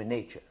that's human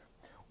nature.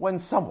 When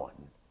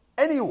someone,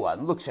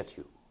 anyone, looks at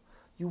you,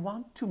 you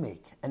want to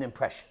make an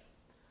impression.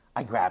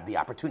 I grabbed the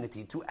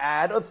opportunity to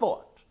add a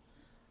thought.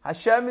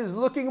 Hashem is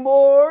looking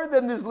more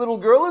than this little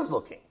girl is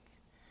looking.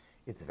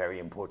 It's very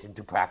important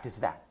to practice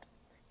that.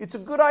 It's a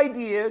good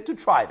idea to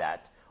try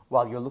that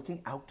while you're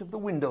looking out of the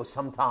window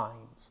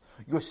sometimes.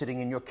 You're sitting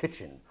in your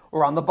kitchen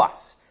or on the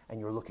bus and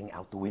you're looking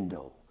out the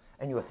window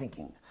and you're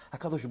thinking,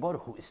 HaKadosh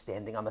Baruch Hu is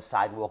standing on the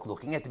sidewalk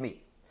looking at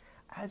me.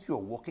 As you're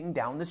walking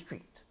down the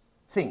street,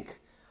 think,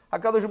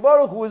 HaKadosh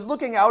Baruch Hu is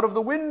looking out of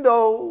the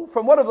window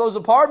from one of those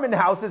apartment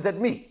houses at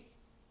me.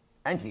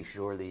 And He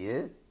surely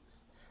is.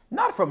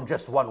 Not from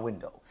just one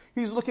window.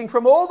 He's looking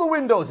from all the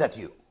windows at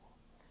you.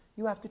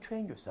 You have to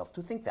train yourself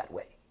to think that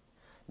way.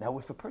 Now,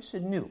 if a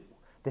person knew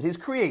that his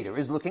Creator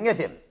is looking at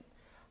him,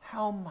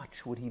 how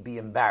much would he be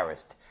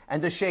embarrassed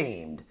and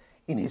ashamed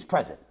in his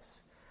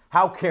presence?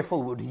 How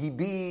careful would he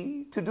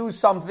be to do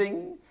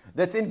something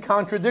that's in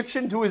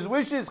contradiction to his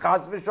wishes,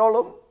 chas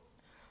v'sholom?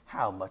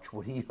 How much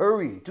would he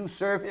hurry to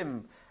serve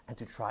him and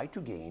to try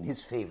to gain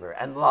his favor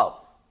and love?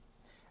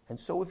 And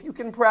so if you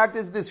can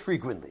practice this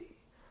frequently,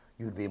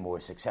 you'd be more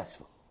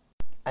successful.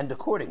 And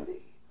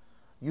accordingly,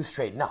 you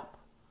straighten up.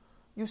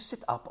 You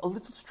sit up a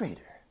little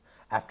straighter.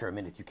 After a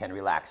minute, you can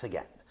relax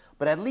again.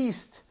 But at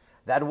least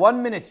that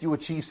 1 minute you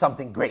achieve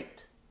something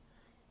great.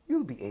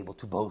 You'll be able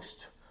to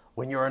boast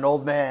when you're an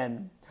old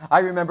man. I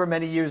remember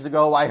many years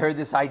ago I heard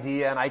this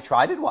idea and I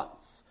tried it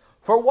once.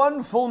 For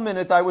 1 full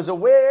minute I was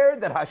aware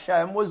that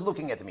Hashem was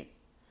looking at me.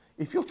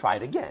 If you'll try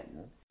it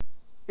again,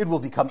 it will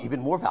become even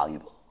more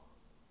valuable.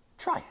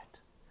 Try it.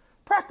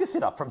 Practice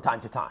it up from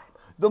time to time.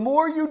 The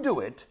more you do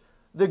it,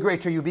 the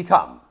greater you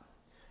become.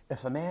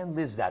 If a man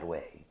lives that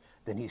way,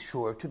 then he's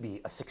sure to be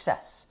a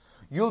success.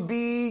 You'll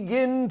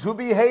begin to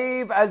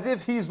behave as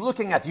if he's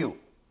looking at you.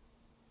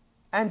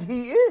 And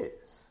he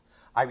is.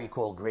 I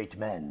recall great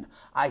men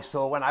I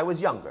saw when I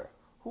was younger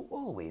who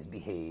always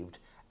behaved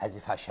as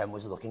if Hashem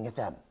was looking at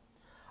them.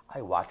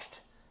 I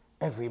watched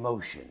every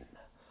motion.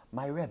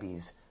 My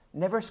Rebbes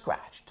never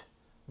scratched.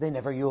 They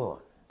never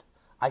yawned.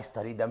 I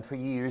studied them for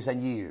years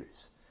and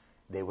years.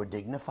 They were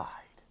dignified.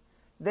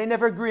 They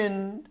never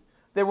grinned.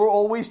 They were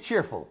always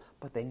cheerful,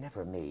 but they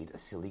never made a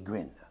silly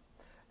grin.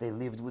 They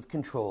lived with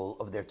control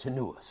of their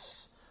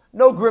tenuous.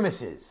 No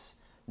grimaces,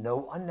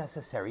 no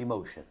unnecessary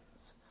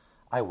motions.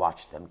 I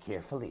watched them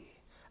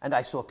carefully, and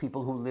I saw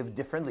people who lived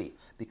differently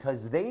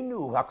because they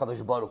knew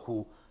HaKadosh Baruch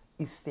Hu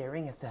is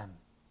staring at them.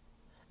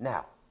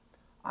 Now,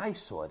 I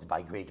saw it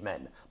by great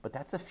men, but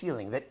that's a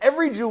feeling that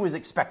every Jew is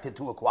expected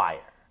to acquire.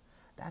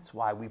 That's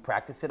why we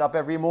practice it up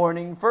every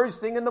morning,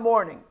 first thing in the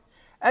morning.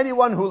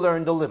 Anyone who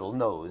learned a little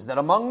knows that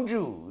among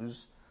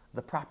Jews,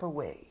 the proper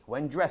way,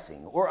 when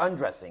dressing or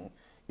undressing,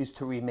 is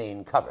to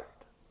remain covered.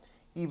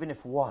 Even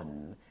if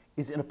one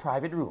is in a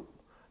private room,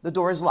 the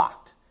door is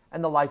locked,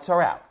 and the lights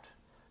are out.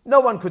 No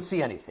one could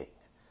see anything.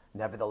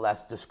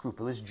 Nevertheless, the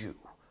scrupulous Jew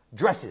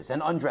dresses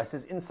and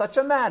undresses in such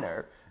a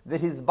manner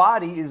that his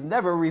body is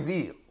never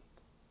revealed.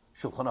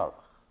 Shulchan Aruch.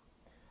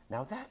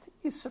 Now that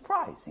is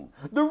surprising.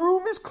 The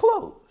room is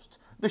closed.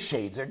 The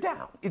shades are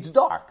down. It's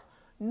dark.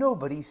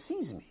 Nobody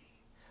sees me.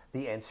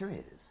 The answer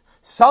is,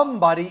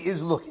 somebody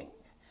is looking.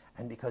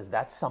 And because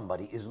that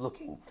somebody is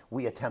looking,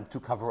 we attempt to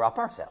cover up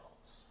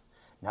ourselves.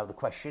 Now the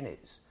question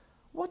is,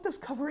 what does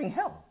covering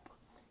help?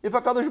 If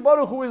HaKadosh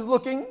Baruch Hu is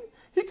looking,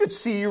 he could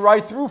see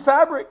right through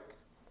fabric.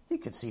 He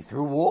could see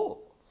through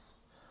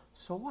walls.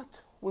 So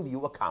what will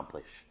you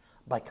accomplish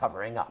by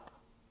covering up?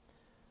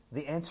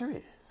 The answer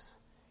is,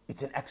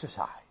 it's an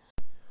exercise.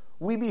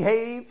 We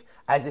behave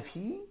as if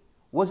he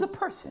was a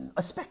person,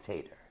 a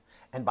spectator.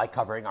 And by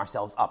covering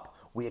ourselves up,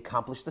 we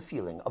accomplish the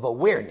feeling of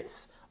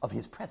awareness of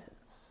his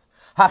presence.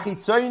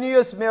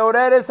 Hachitzonius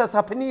meoreres as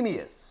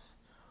hapnimius.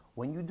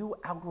 When you do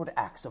outward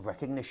acts of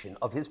recognition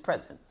of his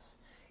presence,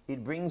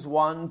 it brings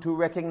one to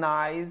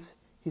recognize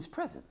his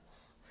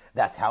presence.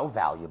 That's how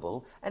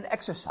valuable an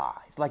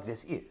exercise like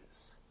this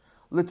is.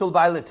 Little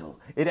by little,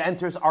 it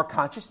enters our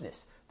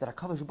consciousness that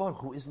HaKadosh Baruch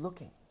Hu is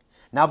looking.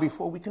 Now,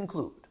 before we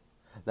conclude,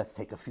 let's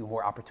take a few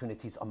more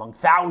opportunities among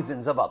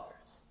thousands of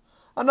others.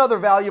 Another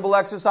valuable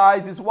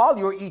exercise is while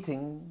you're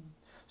eating.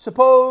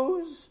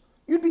 Suppose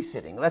you'd be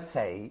sitting, let's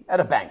say,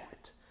 at a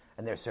banquet,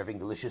 and they're serving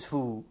delicious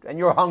food, and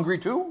you're hungry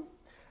too.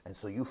 And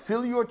so you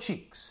fill your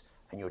cheeks,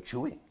 and you're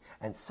chewing,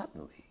 and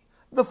suddenly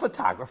the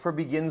photographer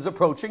begins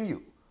approaching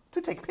you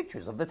to take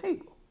pictures of the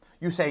table.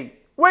 You say,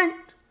 "Wait,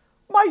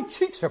 my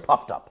cheeks are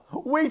puffed up.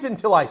 Wait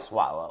until I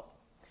swallow."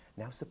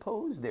 Now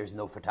suppose there's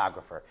no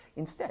photographer.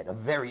 Instead, a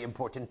very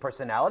important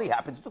personality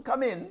happens to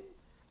come in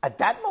at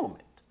that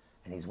moment,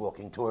 and he's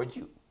walking towards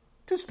you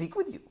to speak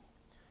with you.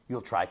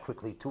 You'll try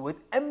quickly to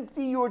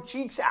empty your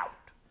cheeks out.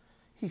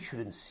 He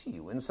shouldn't see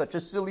you in such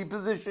a silly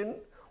position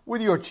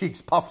with your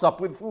cheeks puffed up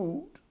with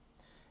food.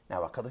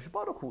 Now, HaKadosh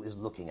Baruch Hu is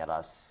looking at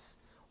us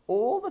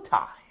all the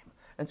time.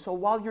 And so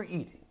while you're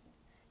eating,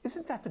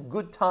 isn't that a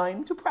good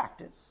time to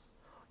practice?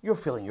 You're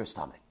filling your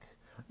stomach.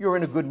 You're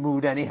in a good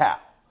mood anyhow.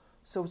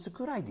 So it's a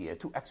good idea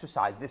to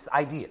exercise this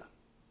idea.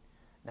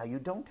 Now, you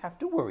don't have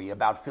to worry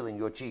about filling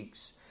your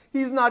cheeks.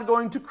 He's not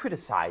going to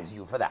criticize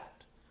you for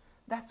that.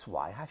 That's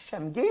why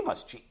Hashem gave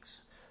us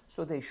cheeks,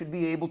 so they should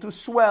be able to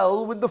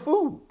swell with the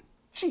food.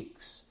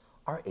 Cheeks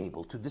are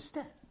able to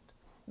distend.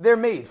 They're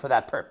made for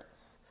that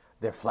purpose.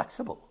 They're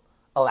flexible,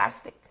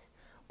 elastic.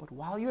 But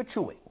while you're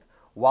chewing,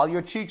 while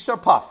your cheeks are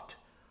puffed,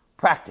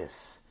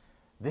 practice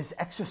this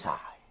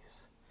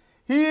exercise.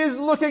 He is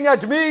looking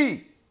at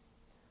me.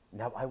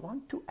 Now, I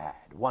want to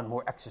add one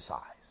more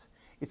exercise.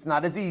 It's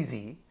not as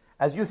easy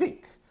as you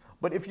think.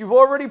 But if you've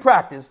already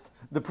practiced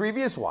the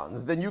previous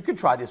ones, then you can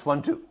try this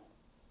one too.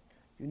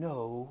 You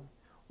know,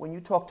 when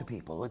you talk to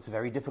people, it's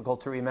very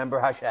difficult to remember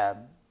Hashem.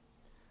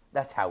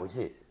 That's how it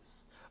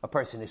is. A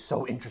person is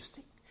so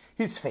interesting.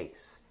 His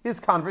face, his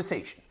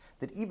conversation,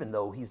 that even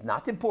though he's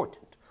not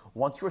important,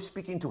 once you're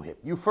speaking to him,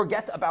 you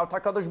forget about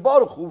HaKadosh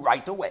Baruch Hu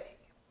right away.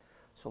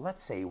 So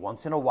let's say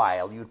once in a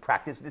while you'd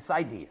practice this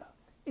idea,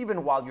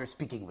 even while you're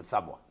speaking with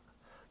someone.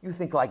 You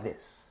think like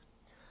this: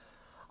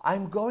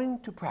 I'm going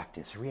to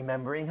practice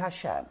remembering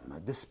Hashem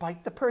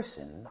despite the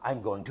person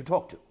I'm going to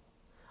talk to.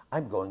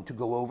 I'm going to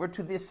go over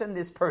to this and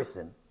this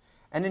person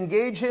and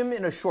engage him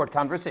in a short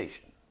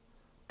conversation.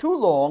 Too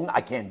long,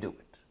 I can't do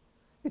it.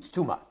 It's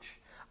too much.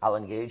 I'll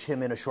engage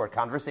him in a short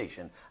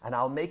conversation, and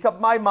I'll make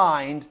up my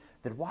mind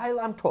that while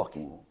I'm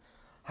talking,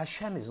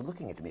 Hashem is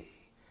looking at me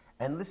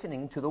and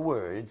listening to the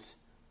words,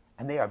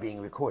 and they are being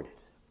recorded.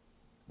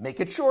 Make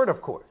it short,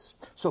 of course.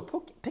 So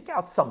pick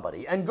out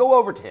somebody and go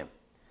over to him.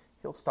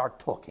 He'll start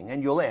talking,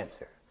 and you'll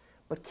answer.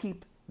 But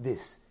keep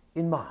this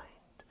in mind.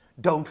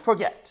 Don't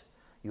forget.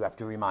 You have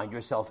to remind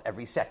yourself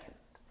every second.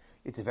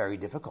 It's very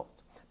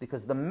difficult,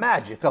 because the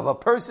magic of a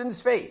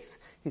person's face,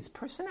 his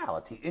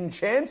personality,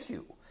 enchants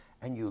you,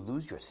 and you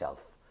lose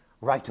yourself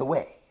right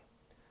away.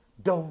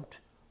 Don't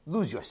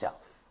lose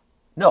yourself.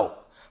 No,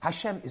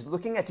 Hashem is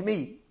looking at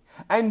me,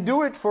 and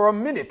do it for a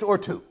minute or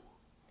two.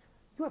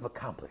 You have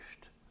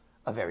accomplished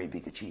a very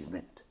big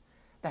achievement.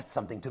 That's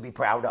something to be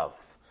proud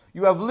of.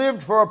 You have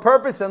lived for a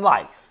purpose in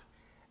life.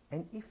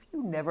 And if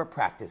you never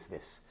practice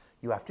this,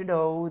 you have to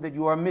know that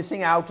you are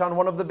missing out on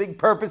one of the big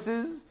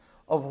purposes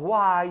of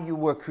why you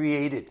were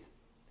created.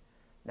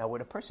 Now,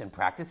 when a person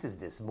practices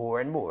this more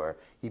and more,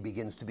 he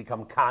begins to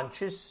become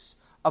conscious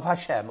of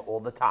Hashem all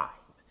the time.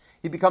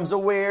 He becomes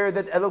aware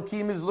that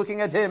Elohim is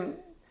looking at him,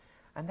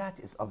 and that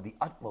is of the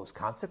utmost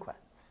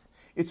consequence.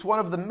 It's one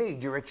of the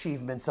major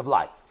achievements of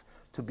life,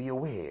 to be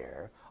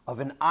aware of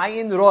an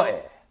ayin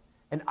ro'eh,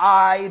 an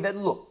eye that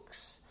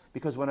looks.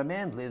 Because when a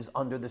man lives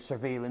under the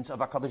surveillance of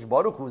HaKadosh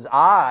Baruch Hu's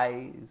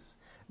eyes,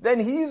 then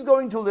he's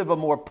going to live a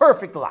more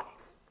perfect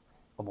life,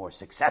 a more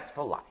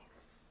successful life.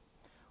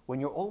 When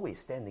you're always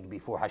standing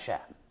before Hashem,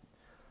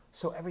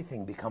 so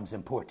everything becomes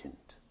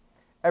important.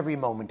 Every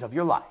moment of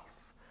your life,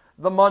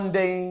 the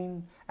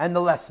mundane and the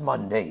less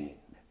mundane,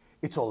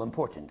 it's all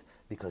important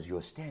because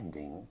you're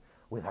standing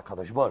with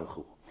HaKadosh Baruch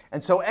Hu.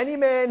 And so any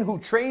man who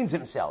trains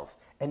himself,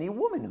 any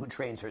woman who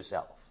trains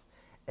herself,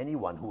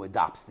 anyone who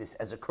adopts this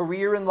as a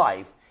career in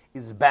life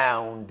is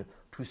bound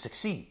to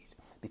succeed,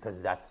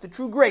 because that's the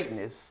true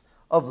greatness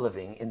of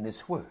living in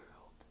this world.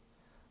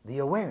 The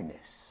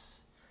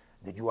awareness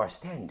that you are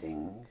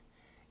standing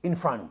in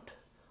front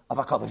of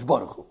HaKadosh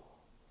Baruch Hu.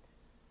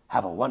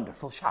 Have a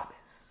wonderful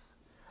Shabbos.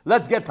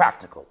 Let's get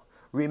practical.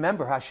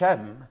 Remember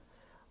Hashem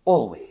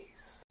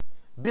always.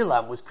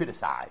 Bilam was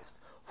criticized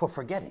for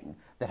forgetting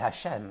that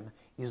Hashem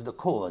is the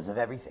cause of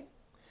everything.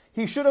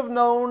 He should have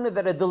known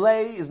that a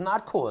delay is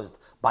not caused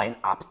by an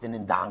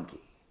obstinate donkey,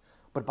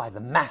 but by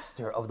the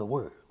master of the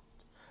world.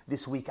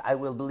 This week I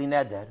will, b'li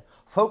neder,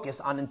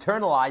 focus on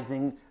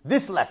internalizing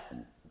this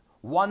lesson.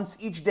 Once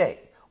each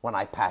day, when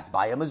I pass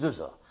by a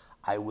mezuzah,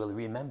 I will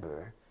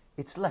remember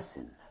its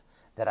lesson,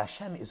 that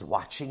Hashem is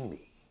watching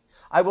me.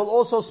 I will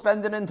also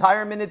spend an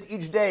entire minute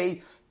each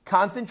day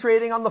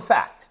concentrating on the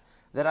fact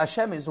that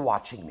Hashem is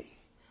watching me,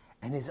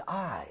 and His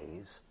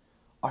eyes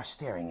are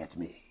staring at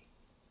me.